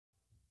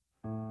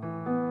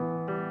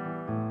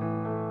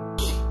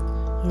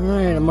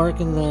Alright, I'm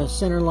marking the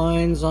center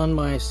lines on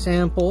my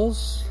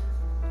samples.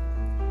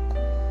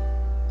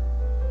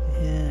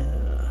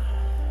 Yeah,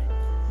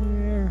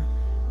 there.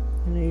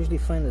 And I usually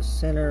find the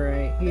center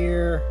right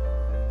here.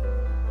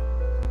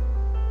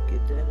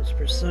 Get that as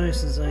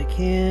precise as I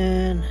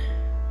can.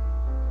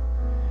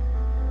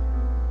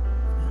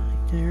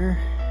 Right there.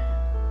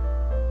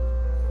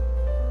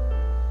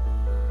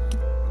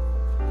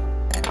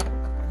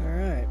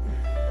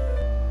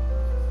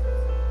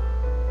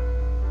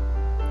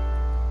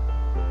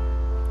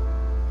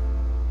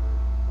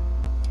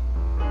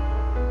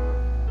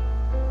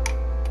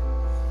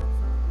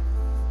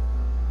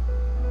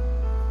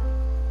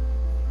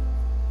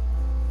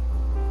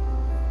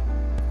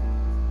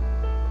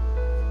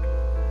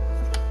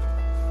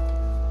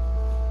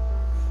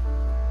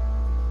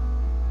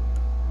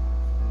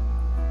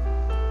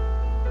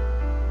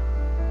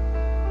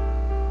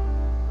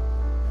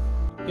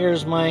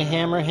 Here's my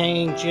hammer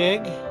hanging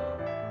jig.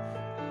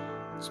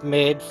 It's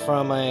made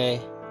from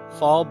a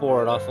fall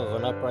board off of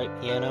an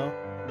upright piano.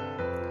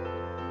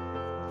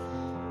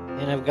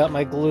 And I've got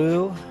my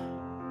glue.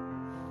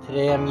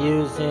 Today I'm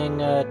using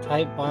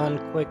Type Bond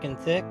Quick and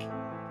Thick.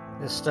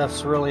 This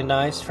stuff's really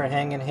nice for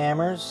hanging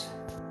hammers.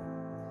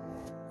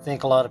 I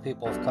think a lot of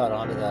people have caught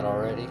on to that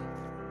already.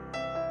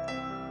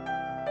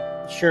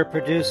 It sure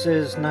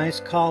produces nice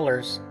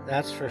collars,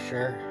 that's for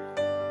sure.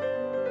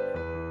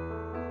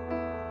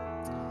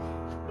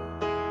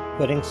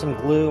 Putting some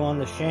glue on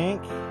the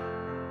shank.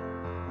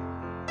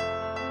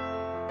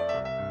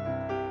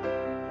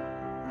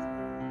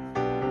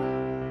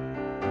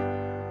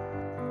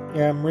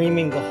 Here I'm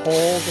reaming the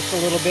hole just a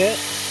little bit,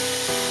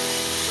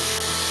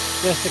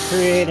 just to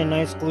create a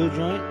nice glue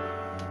joint.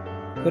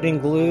 Putting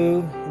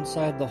glue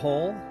inside the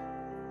hole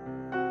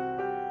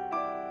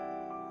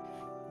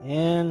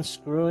and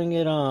screwing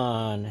it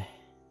on.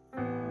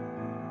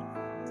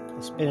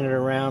 Spin it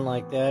around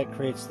like that,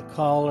 creates the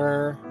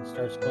collar, it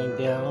starts going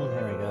down.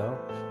 There we go.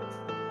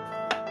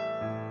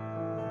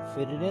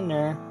 Fit it in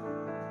there.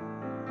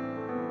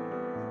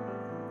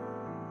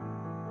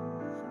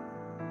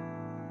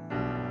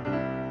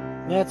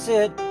 That's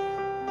it.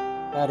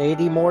 About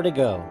 80 more to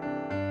go.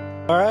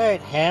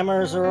 Alright,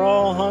 hammers are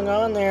all hung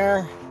on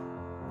there.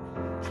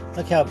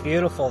 Look how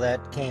beautiful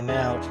that came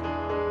out.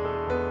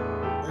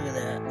 Look at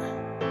that.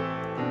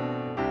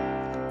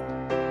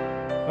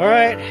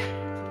 Alright.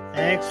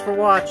 Thanks for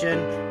watching.